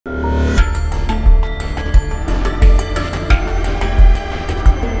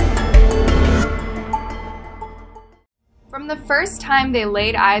the first time they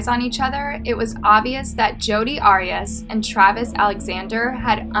laid eyes on each other, it was obvious that Jodi Arias and Travis Alexander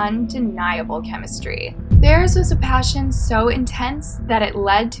had undeniable chemistry. Theirs was a passion so intense that it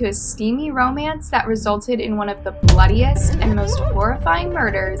led to a steamy romance that resulted in one of the bloodiest and most horrifying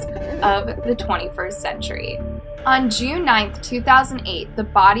murders of the 21st century. On June 9, 2008, the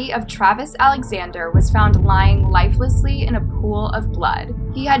body of Travis Alexander was found lying lifelessly in a pool of blood.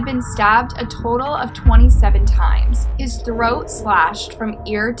 He had been stabbed a total of 27 times, his throat slashed from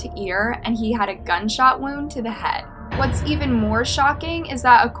ear to ear, and he had a gunshot wound to the head. What's even more shocking is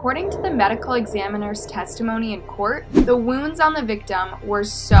that according to the medical examiner's testimony in court, the wounds on the victim were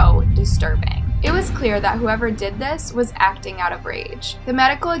so disturbing. It was clear that whoever did this was acting out of rage. The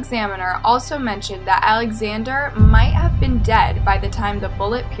medical examiner also mentioned that Alexander might have been dead by the time the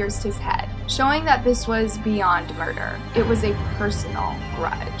bullet pierced his head, showing that this was beyond murder. It was a personal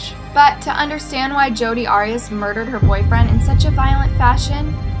grudge. But to understand why Jodi Arias murdered her boyfriend in such a violent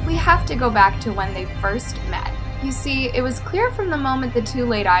fashion, we have to go back to when they first met. You see, it was clear from the moment the two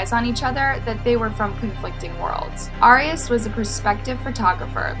laid eyes on each other that they were from conflicting worlds. Arias was a prospective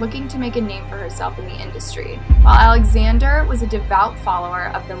photographer looking to make a name for herself in the industry, while Alexander was a devout follower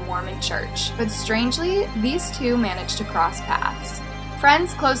of the Mormon Church. But strangely, these two managed to cross paths.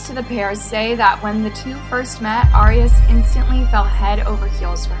 Friends close to the pair say that when the two first met, Arias instantly fell head over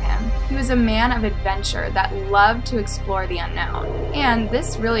heels for him. He was a man of adventure that loved to explore the unknown. And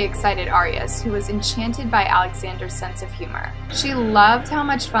this really excited Arias, who was enchanted by Alexander's sense of humor. She loved how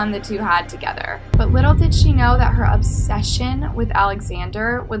much fun the two had together, but little did she know that her obsession with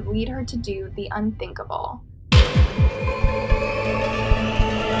Alexander would lead her to do the unthinkable.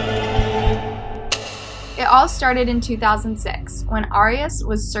 It all started in 2006, when Arias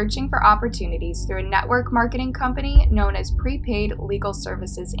was searching for opportunities through a network marketing company known as Prepaid Legal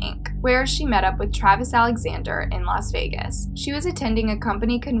Services, Inc., where she met up with Travis Alexander in Las Vegas. She was attending a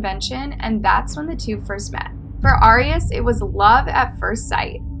company convention, and that's when the two first met. For Arias, it was love at first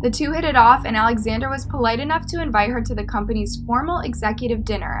sight. The two hit it off, and Alexander was polite enough to invite her to the company's formal executive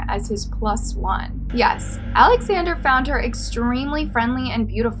dinner as his +1. Yes, Alexander found her extremely friendly and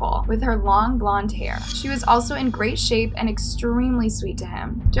beautiful, with her long blonde hair. She was also in great shape and extremely sweet to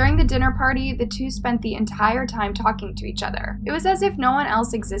him. During the dinner party, the two spent the entire time talking to each other. It was as if no one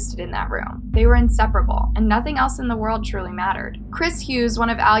else existed in that room. They were inseparable, and nothing else in the world truly mattered. Chris Hughes,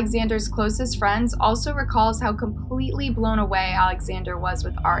 one of Alexander's closest friends, also recalls how completely blown away Alexander was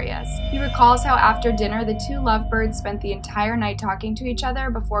with Arias. He recalls how after dinner, the two lovebirds spent the entire night talking to each other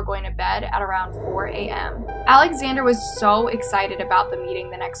before going to bed at around 4 a.m. Alexander was so excited about the meeting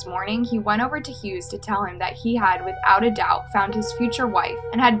the next morning, he went over to Hughes to tell him that he had, without a doubt, found his future wife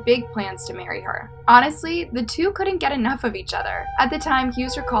and had big plans to marry her. Honestly, the two couldn't get enough of each other. At the time,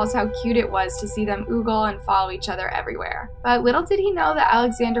 Hughes recalls how cute it was to see them oogle and follow each other everywhere. But little did he know that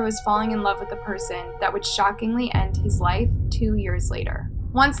Alexander was falling in love with a person that would shockingly end his life 2 years later.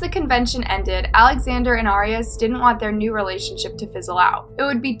 Once the convention ended, Alexander and Arias didn't want their new relationship to fizzle out. It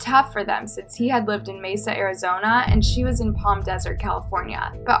would be tough for them since he had lived in Mesa, Arizona, and she was in Palm Desert,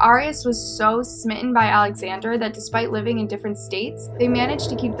 California. But Arias was so smitten by Alexander that despite living in different states, they managed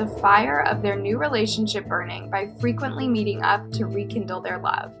to keep the fire of their new relationship burning by frequently meeting up to rekindle their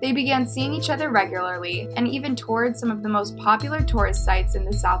love. They began seeing each other regularly and even toured some of the most popular tourist sites in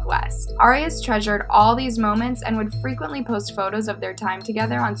the Southwest. Arias treasured all these moments and would frequently post photos of their time together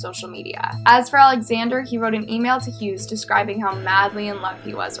on social media. As for Alexander, he wrote an email to Hughes describing how madly in love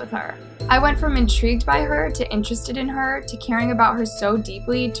he was with her. I went from intrigued by her to interested in her to caring about her so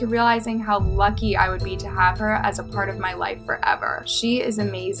deeply to realizing how lucky I would be to have her as a part of my life forever. She is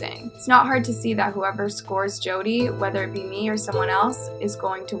amazing. It's not hard to see that whoever scores Jodi, whether it be me or someone else, is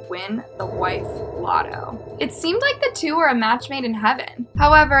going to win the wife lotto. It seemed like the two were a match made in heaven.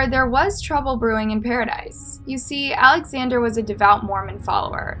 However, there was trouble brewing in paradise. You see, Alexander was a devout Mormon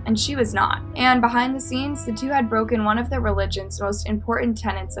follower, and she was not. And behind the scenes, the two had broken one of their religion's most important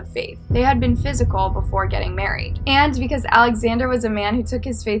tenets of faith. They had been physical before getting married. And because Alexander was a man who took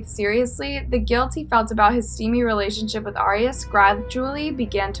his faith seriously, the guilt he felt about his steamy relationship with Arias gradually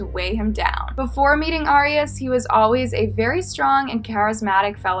began to weigh him down. Before meeting Arias, he was always a very strong and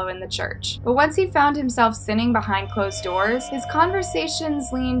charismatic fellow in the church. But once he found himself sinning behind closed doors, his conversations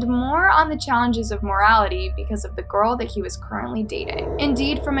leaned more on the challenges of morality because of the girl that he was currently dating.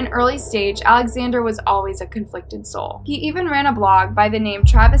 Indeed, from an early stage, Alexander was always a conflicted soul. He even ran a blog by the name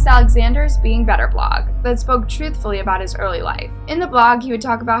Travis Alexander's Being Better blog that spoke truthfully about his early life. In the blog, he would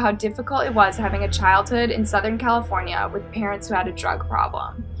talk about how difficult it was having a childhood in Southern California with parents who had a drug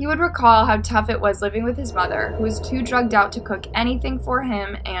problem. He would recall how tough it was living with his mother, who was too drugged out to cook anything for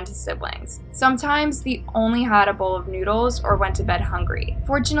him and his siblings. Sometimes they only had a bowl of noodles or went to bed hungry.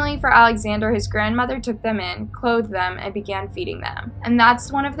 Fortunately for Alexander, his grandmother took them in, clothed them, and began feeding them. And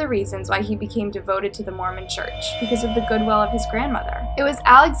that's one of the reasons why he became devoted to the Mormon church, because of the goodwill of his grandmother. It was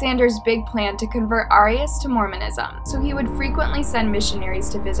Alexander's big plan to convert Arias to Mormonism, so he would frequently send missionaries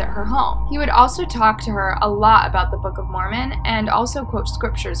to visit her home. He would also talk to her a lot about the Book of Mormon and also quote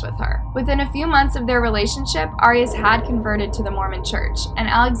scriptures with her. Within a few months of their relationship, Arias had converted to the Mormon church, and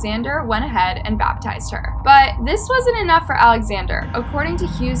Alexander went ahead and baptized her. But this wasn't enough for Alexander. According to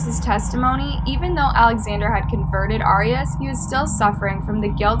Hughes' testimony, even though Alexander had converted Arias, he was still suffering from the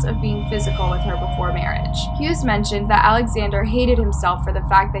guilt of being physical with her before marriage. Hughes mentioned that Alexander hated himself for the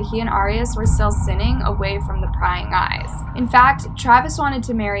fact that he and Arias were still sinning away from the prying eyes. In fact, Travis wanted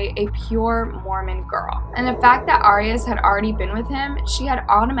to marry a pure Mormon girl, and the fact that Arias had already been with him, she had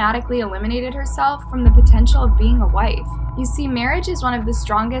automatically eliminated herself from the potential of being a wife. You see, marriage is one of the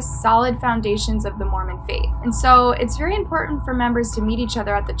strongest, solid foundations of the Mormon faith, and so it's very important for members to meet each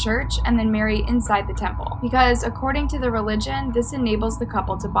other at the church and then marry inside the temple, because according to the religion, this enables the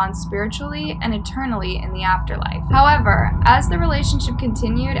couple to bond spiritually and eternally in the afterlife. However, as the relationship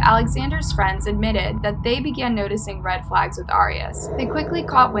continued, Alexander's friends admitted that they began noticing red flags with Arias. They quickly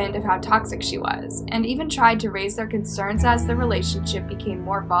caught wind of how toxic she was, and even tried to raise their concerns as the relationship became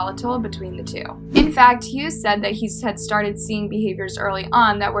more volatile between the two. In fact, Hughes said that he had started seeing behaviors early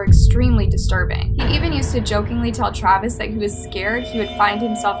on that were extremely disturbing. He even used to jokingly tell Travis that he was scared he would find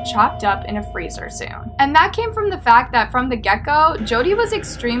himself chopped up in a freezer soon. And that came from the fact that from the get-go, Jodi was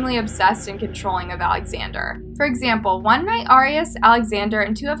extremely obsessed and controlling of Alexander. For example, one night Arias, Alexander,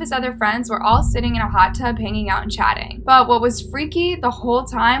 and two of his other friends were all sitting in a hot tub hanging out and chatting. But what was freaky the whole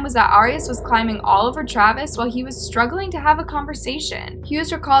time was that Arias was climbing all over Travis while he was struggling to have a conversation.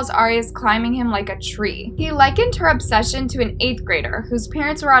 Hughes recalls Arias climbing him like a tree. He likened her obsession to an 8th grader whose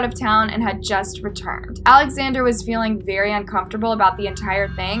parents were out of town and had just returned. Alexander was feeling very uncomfortable about the entire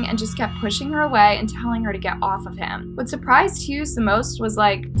thing and just kept pushing her away and telling her to get off of him. What surprised Hughes the most was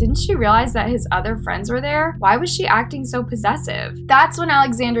like, didn't she realize that his other friends were there? Why was she acting so possessive? That's when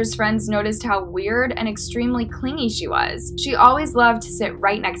Alexander's friends noticed how weird and extremely clingy she was. She always loved to sit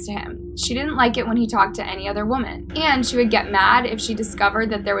right next to him. She didn't like it when he talked to any other woman, and she would get mad if she discovered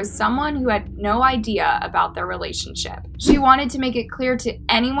that there was someone who had no idea about their relationship. She wanted to make it clear to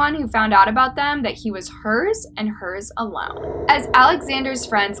anyone who found out about them that he was hers and hers alone. As Alexander's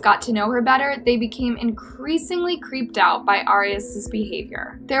friends got to know her better, they became increasingly creeped out by Arias'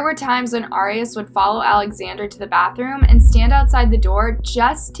 behavior. There were times when Arias would follow Alexander to the bathroom and stand outside the door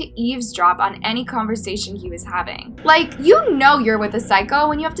just to eavesdrop on any conversation he was having. Like, you know you're with a psycho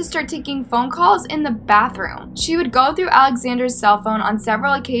when you have to start taking phone calls in the bathroom. She would go through Alexander's cell phone on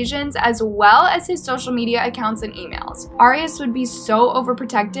several occasions, as well as his social media accounts and emails. Arias would be so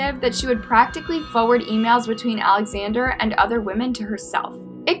overprotective that she would practically forward emails between Alexander and other women to herself.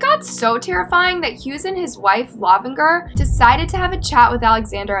 It got so terrifying that Hughes and his wife, Lovinger, decided to have a chat with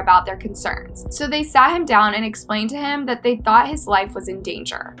Alexander about their concerns. So they sat him down and explained to him that they thought his life was in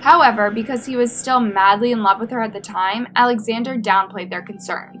danger. However, because he was still madly in love with her at the time, Alexander downplayed their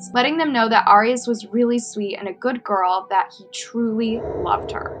concerns, letting them know that Arias was really sweet and a good girl, that he truly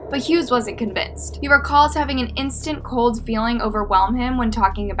loved her. But Hughes wasn't convinced. He recalls having an instant cold feeling overwhelm him when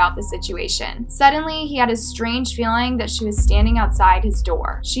talking about the situation. Suddenly, he had a strange feeling that she was standing outside his door.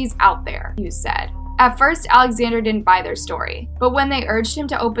 She's out there, Hughes said. At first, Alexander didn't buy their story, but when they urged him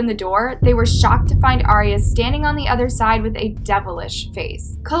to open the door, they were shocked to find Arias standing on the other side with a devilish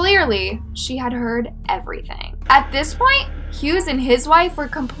face. Clearly, she had heard everything. At this point, Hughes and his wife were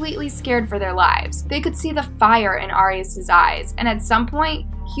completely scared for their lives. They could see the fire in Arias' eyes, and at some point,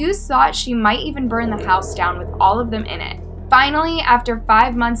 Hughes thought she might even burn the house down with all of them in it. Finally, after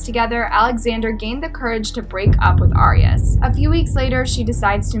 5 months together, Alexander gained the courage to break up with Arias. A few weeks later, she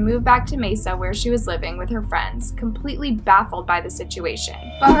decides to move back to Mesa where she was living with her friends, completely baffled by the situation.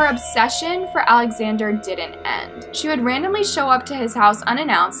 But her obsession for Alexander didn't end. She would randomly show up to his house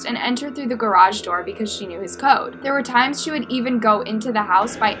unannounced and enter through the garage door because she knew his code. There were times she would even go into the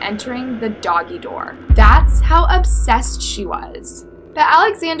house by entering the doggy door. That's how obsessed she was. But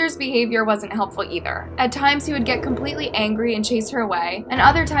Alexander's behavior wasn't helpful either. At times he would get completely angry and chase her away, and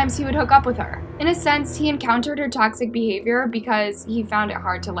other times he would hook up with her. In a sense, he encountered her toxic behavior because he found it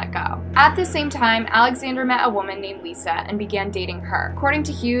hard to let go. At the same time, Alexander met a woman named Lisa and began dating her. According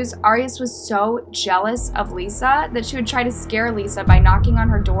to Hughes, Arias was so jealous of Lisa that she would try to scare Lisa by knocking on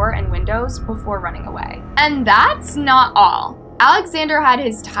her door and windows before running away. And that's not all. Alexander had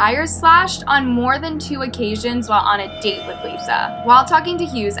his tires slashed on more than 2 occasions while on a date with Lisa. While talking to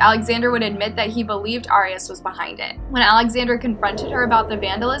Hughes, Alexander would admit that he believed Arias was behind it. When Alexander confronted her about the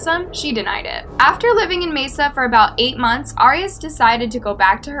vandalism, she denied it. After living in Mesa for about 8 months, Arias decided to go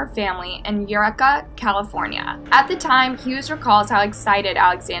back to her family in Eureka, California. At the time, Hughes recalls how excited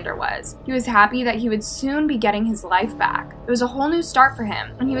Alexander was. He was happy that he would soon be getting his life back. It was a whole new start for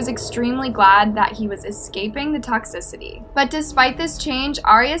him, and he was extremely glad that he was escaping the toxicity. But despite this change,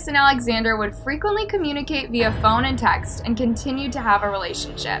 Arias and Alexander would frequently communicate via phone and text and continued to have a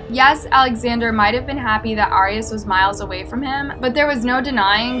relationship. Yes, Alexander might have been happy that Arias was miles away from him, but there was no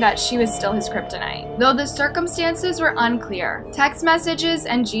denying that she was still his kryptonite. Though the circumstances were unclear, text messages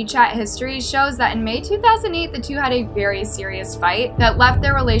and G-chat history shows that in May 2008, the two had a very serious fight that left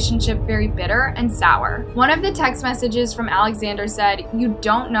their relationship very bitter and sour. One of the text messages from Alexander said, "You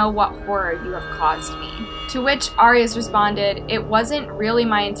don't know what horror you have caused me." To which Arias responded, "It wasn't really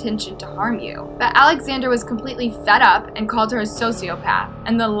my intention to harm you." But Alexander was completely fed up and called her a sociopath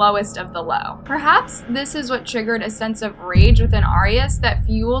and the lowest of the low. Perhaps this is what triggered a sense of rage within Arias that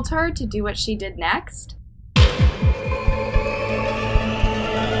fueled her to do what she did next.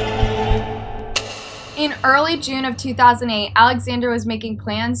 In early June of 2008, Alexander was making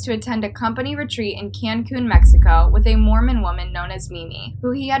plans to attend a company retreat in Cancun, Mexico, with a Mormon woman known as Mimi,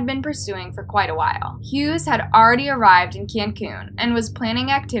 who he had been pursuing for quite a while. Hughes had already arrived in Cancun and was planning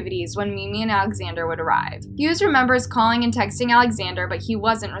activities when Mimi and Alexander would arrive. Hughes remembers calling and texting Alexander, but he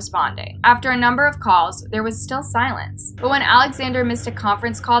wasn't responding. After a number of calls, there was still silence. But when Alexander missed a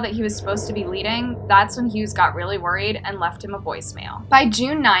conference call that he was supposed to be leading, that's when Hughes got really worried and left him a voicemail. By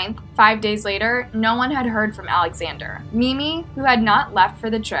June 9th, 5 days later, no one had heard from Alexander. Mimi, who had not left for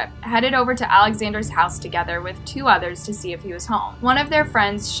the trip, headed over to Alexander's house together with 2 others to see if he was home. One of their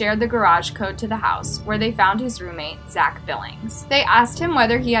friends shared the garage code to the house, where they found his roommate, Zach Billings. They asked him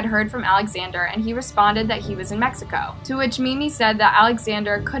whether he had heard from Alexander, and he responded that he was in Mexico, to which Mimi said that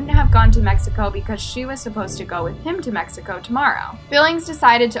Alexander couldn't have gone to Mexico because she was supposed to go with him to Mexico tomorrow. Billings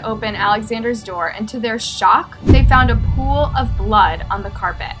decided to open Alexander's door, and to their shock, they found a pool of blood on the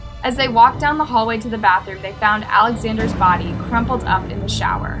carpet. As they walked down the hallway to the bathroom, they found Alexander's body crumpled up in the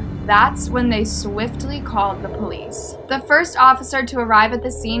shower. That's when they swiftly called the police. The first officer to arrive at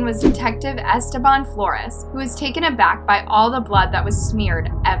the scene was Detective Esteban Flores, who was taken aback by all the blood that was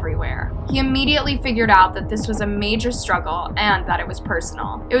smeared everywhere. He immediately figured out that this was a major struggle and that it was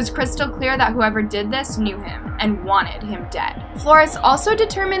personal. It was crystal clear that whoever did this knew him and wanted him dead. Flores also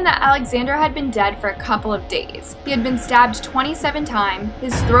determined that Alexander had been dead for a couple of days. He had been stabbed 27 times,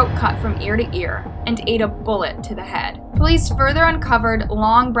 his throat cut from ear to ear, and ate a bullet to the head. Police further uncovered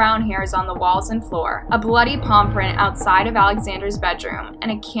long brown hairs on the walls and floor, a bloody palm print outside of Alexander's bedroom,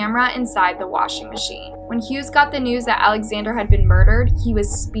 and a camera inside the washing machine. When Hughes got the news that Alexander had been murdered, he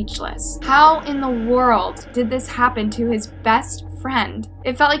was speechless. How in the world did this happen to his best friend?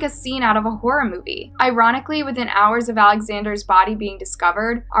 It felt like a scene out of a horror movie. Ironically, within hours of Alexander's body being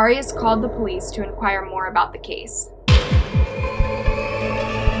discovered, Arias called the police to inquire more about the case.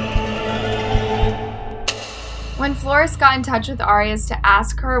 When Flores got in touch with Arias to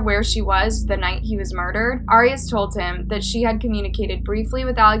ask her where she was the night he was murdered, Arias told him that she had communicated briefly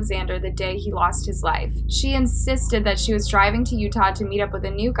with Alexander the day he lost his life. She insisted that she was driving to Utah to meet up with a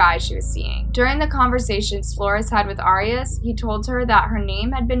new guy she was seeing. During the conversations Flores had with Arias, he told her that her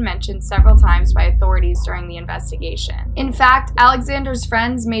name had been mentioned several times by authorities during the investigation. In fact, Alexander's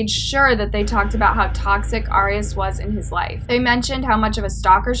friends made sure that they talked about how toxic Arias was in his life. They mentioned how much of a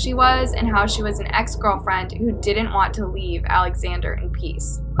stalker she was and how she was an ex-girlfriend who didn't want to leave Alexander in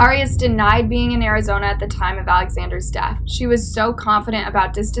peace. Arias denied being in Arizona at the time of Alexander's death. She was so confident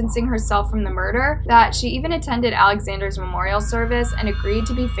about distancing herself from the murder that she even attended Alexander's memorial service and agreed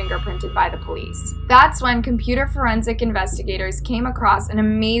to be fingerprinted by the police. That's when computer forensic investigators came across an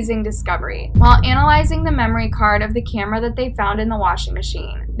amazing discovery. While analyzing the memory card of the camera that they found in the washing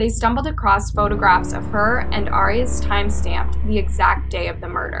machine, they stumbled across photographs of her and Arias time-stamped the exact day of the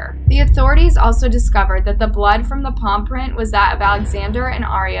murder. The authorities also discovered that the blood from the palm print was that of Alexander and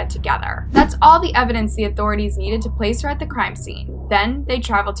Arias together. That's all the evidence the authorities needed to place her at the crime scene. Then they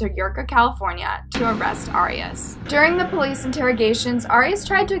traveled to Eureka, California to arrest Arias. During the police interrogations, Arias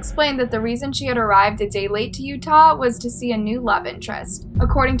tried to explain that the reason she had arrived a day late to Utah was to see a new love interest.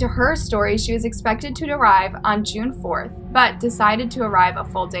 According to her story, she was expected to arrive on June 4th, but decided to arrive a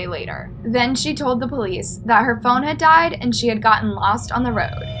full day later. Then she told the police that her phone had died and she had gotten lost on the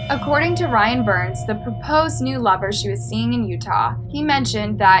road. According to Ryan Burns, the proposed new lover she was seeing in Utah, he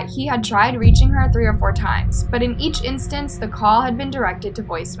mentioned that he had tried reaching her 3 or 4 times, but in each instance the call had been directed to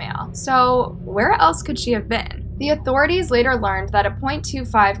voicemail. So where else could she have been? The authorities later learned that a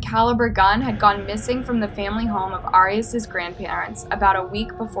 .25 caliber gun had gone missing from the family home of Arias' grandparents about a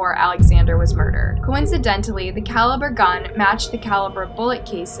week before Alexander was murdered. Coincidentally, the caliber gun matched the caliber bullet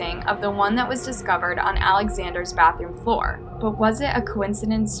casing of the one that was discovered on Alexander's bathroom floor. But was it a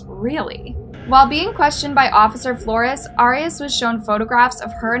coincidence, really? While being questioned by Officer Flores, Arias was shown photographs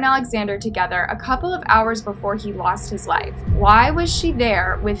of her and Alexander together a couple of hours before he lost his life. Why was she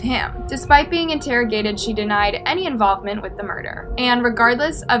there with him? Despite being interrogated, she denied any involvement with the murder. And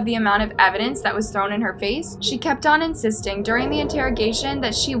regardless of the amount of evidence that was thrown in her face, she kept on insisting during the interrogation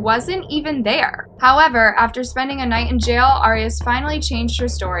that she wasn't even there. However, after spending a night in jail, Arias finally changed her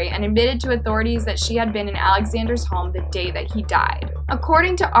story and admitted to authorities that she had been in Alexander's home the day that he died.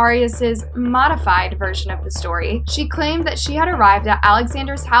 According to Arias's modified version of the story, she claimed that she had arrived at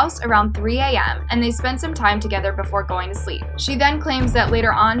Alexander's house around 3 a.m. and they spent some time together before going to sleep. She then claims that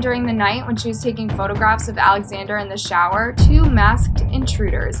later on during the night, when she was taking photographs of Alexander in the shower, two masked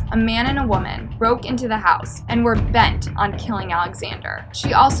intruders, a man and a woman, broke into the house and were bent on killing Alexander.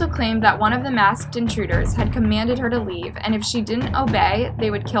 She also claimed that one of the masked intruders had commanded her to leave, and if she didn't obey,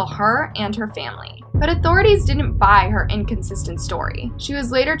 they would kill her and her family. But authorities didn't buy her inconsistent story. She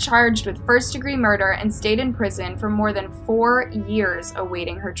was later charged with first-degree murder and stayed in prison for more than 4 years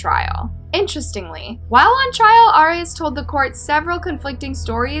awaiting her trial. Interestingly, while on trial, Arias told the court several conflicting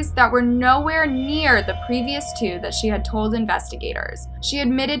stories that were nowhere near the previous two that she had told investigators. She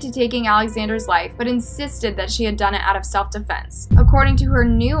admitted to taking Alexander's life, but insisted that she had done it out of self-defense. According to her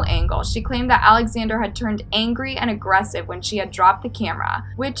new angle, she claimed that Alexander had turned angry and aggressive when she had dropped the camera,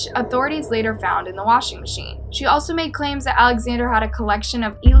 which authorities later found in the washing machine. She also made claims that Alexander had a collection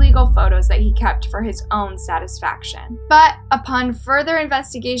of illegal photos that he kept for his own satisfaction. But upon further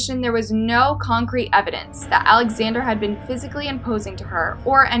investigation, there was no concrete evidence that Alexander had been physically imposing to her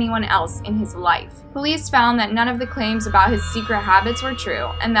or anyone else in his life. Police found that none of the claims about his secret habits were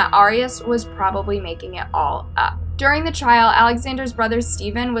true and that Arias was probably making it all up. During the trial, Alexander's brother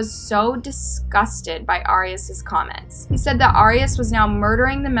Stephen was so disgusted by Arias' comments. He said that Arias was now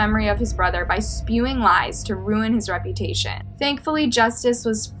murdering the memory of his brother by spewing lies to ruin his reputation. Thankfully, justice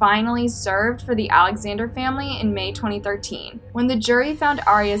was finally served for the Alexander family in May 2013, when the jury found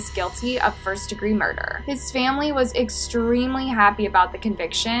Arias guilty of first-degree murder. His family was extremely happy about the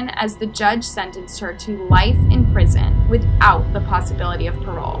conviction, as the judge sentenced her to life in prison without the possibility of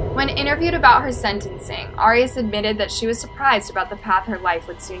parole. When interviewed about her sentencing, Arias admitted that she was surprised about the path her life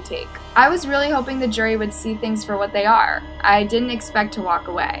would soon take. "I was really hoping the jury would see things for what they are. I didn't expect to walk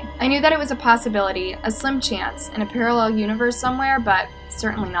away. I knew that it was a possibility, a slim chance, in a parallel universe somewhere, but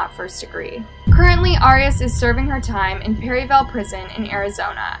certainly not first degree." Currently, Arias is serving her time in Perryville Prison in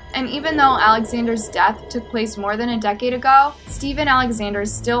Arizona, and even though Alexander's death took place more than a decade ago, Stephen Alexander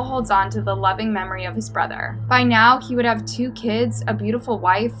still holds on to the loving memory of his brother. By now, he would have 2 kids, a beautiful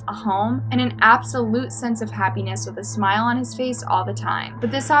wife, a home, and an absolute sense of happiness with a smile on his face all the time.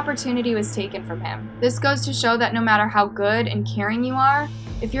 But this opportunity was taken from him. This goes to show that no matter how good and caring you are,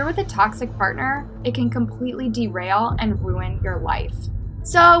 if you're with a toxic partner, it can completely derail and ruin your life.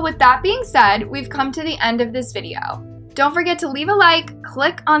 So with that being said, we've come to the end of this video. Don't forget to leave a like,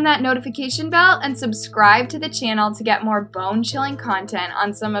 click on that notification bell, and subscribe to the channel to get more bone-chilling content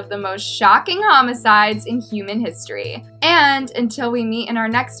on some of the most shocking homicides in human history. And until we meet in our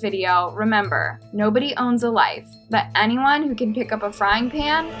next video, remember, nobody owns a life, but anyone who can pick up a frying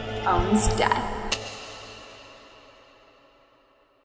pan owns death.